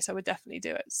customer base, I would definitely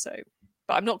do it. So,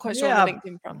 but I'm not quite sure on the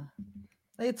LinkedIn front.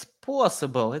 It's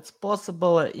possible. It's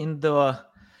possible in the,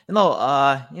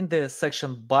 in the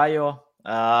section bio,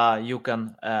 you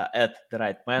can add the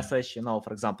right message.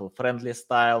 For example, friendly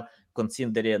style,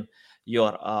 considering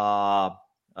your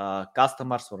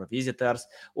customers or visitors,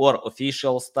 or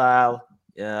official style.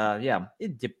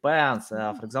 It depends.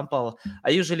 For example,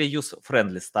 I usually use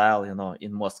friendly style,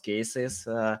 in most cases.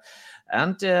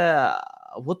 And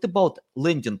what about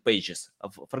landing pages?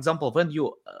 For example, when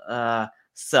you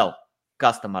sell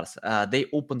customers, they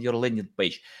open your landing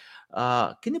page.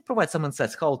 Can you provide some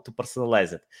insights how to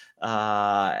personalize it?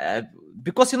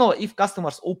 Because if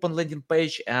customers open landing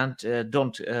page and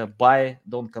don't buy,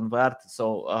 don't convert,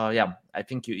 so I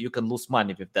think you can lose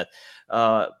money with that.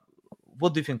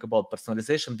 What do you think about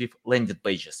personalization with landing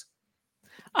pages?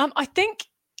 I think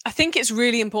it's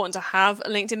really important to have a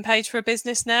LinkedIn page for a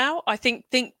business now. I think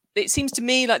it seems to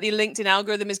me like the LinkedIn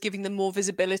algorithm is giving them more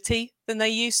visibility than they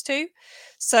used to.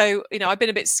 So, I've been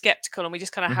a bit skeptical, and we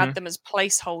just kind of had them as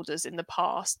placeholders in the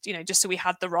past, just so we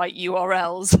had the right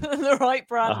URLs and the right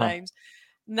brand names.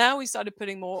 Now we started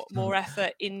putting more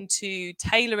effort into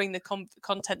tailoring the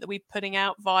content that we're putting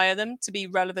out via them to be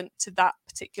relevant to that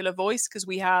particular voice, because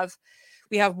we have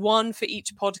one for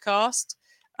each podcast,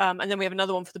 and then we have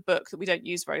another one for the book that we don't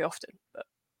use very often, but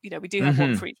we do have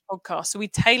one for each podcast. So we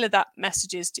tailor that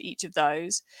messages to each of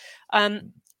those.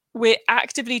 We're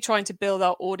actively trying to build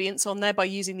our audience on there by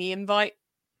using the invite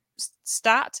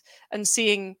stat and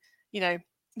seeing,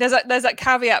 there's that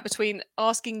caveat between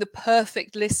asking the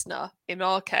perfect listener, in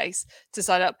our case, to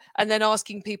sign up, and then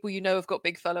asking people have got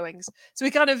big followings. So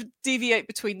we kind of deviate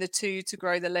between the two to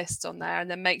grow the lists on there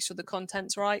and then make sure the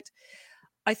content's right.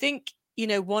 I think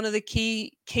one of the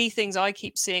key things I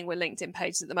keep seeing with LinkedIn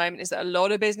pages at the moment is that a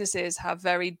lot of businesses have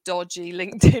very dodgy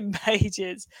LinkedIn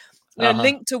pages.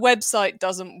 Link to website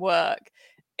doesn't work.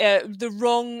 The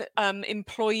wrong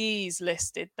employees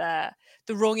listed there,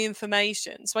 the wrong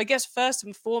information. So I guess first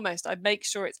and foremost, I'd make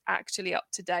sure it's actually up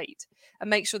to date and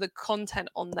make sure the content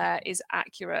on there is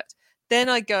accurate. Then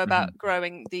I go about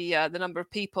growing the number of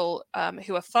people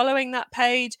who are following that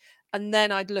page. And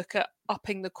then I'd look at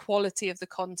upping the quality of the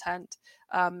content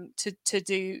to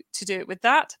do it with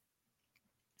that,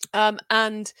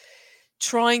 and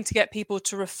trying to get people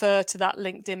to refer to that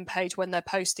LinkedIn page when they're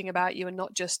posting about you, and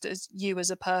not just as you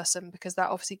as a person, because that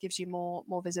obviously gives you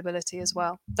more visibility as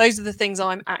well. Those are the things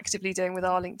I'm actively doing with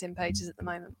our LinkedIn pages at the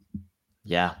moment.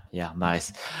 Yeah,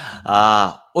 nice.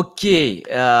 Okay,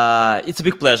 it's a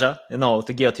big pleasure,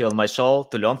 to get you on my show,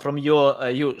 to learn from you.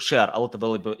 You share a lot of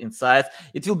valuable insights.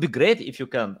 It will be great if you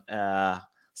can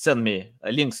send me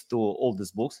links to all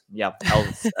these books. Yeah,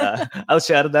 I'll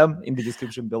share them in the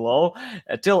description below.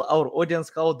 Tell our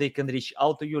audience how they can reach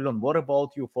out to you, learn more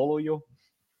about you, follow you.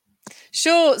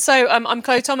 Sure. So I'm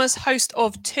Chloe Thomas, host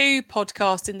of 2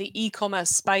 podcasts in the e-commerce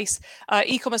space.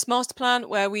 E-commerce Master Plan,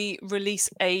 where we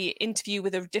release a interview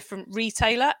with a different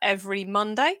retailer every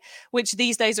Monday, which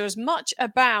these days are as much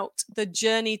about the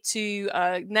journey to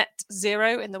net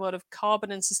zero in the world of carbon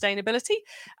and sustainability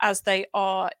as they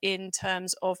are in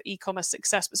terms of e-commerce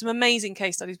success. But some amazing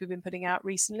case studies we've been putting out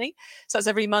recently. So that's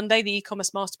every Monday, the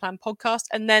e-commerce Master Plan podcast.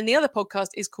 And then the other podcast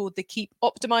is called the Keep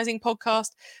Optimizing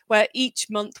podcast, where each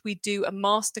month we do a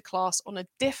masterclass on a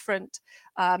different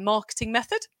marketing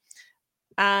method.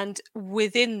 And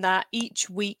within that, each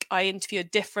week I interview a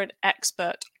different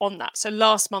expert on that. So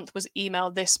last month was email,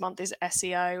 this month is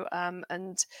SEO,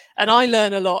 and I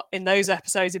learn a lot in those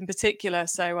episodes in particular.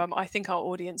 So I think our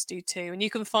audience do too. And you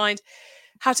can find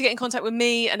how to get in contact with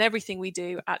me and everything we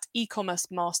do at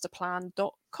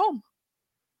ecommercemasterplan.com.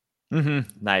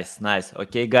 Nice.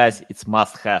 Okay, guys, it's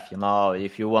must have.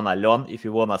 If you wanna learn, if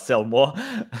you wanna sell more,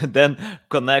 then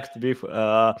connect with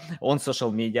on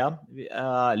social media,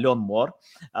 learn more,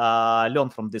 learn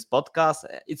from this podcast.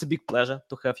 It's a big pleasure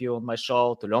to have you on my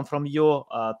show, to learn from you,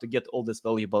 to get all these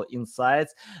valuable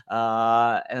insights.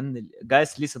 And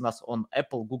guys, listen us on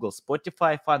Apple, Google,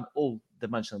 Spotify. Find all the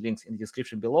mentioned links in the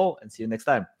description below, and see you next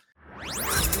time.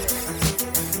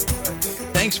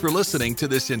 Thanks for listening to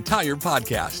this entire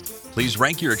podcast. Please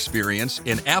rank your experience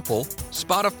in Apple,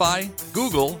 Spotify,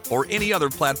 Google, or any other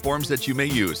platforms that you may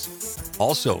use.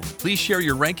 Also, please share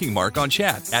your ranking mark on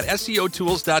chat at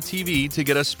SEOtools.tv to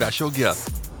get a special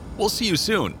gift. We'll see you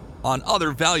soon on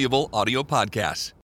other valuable audio podcasts.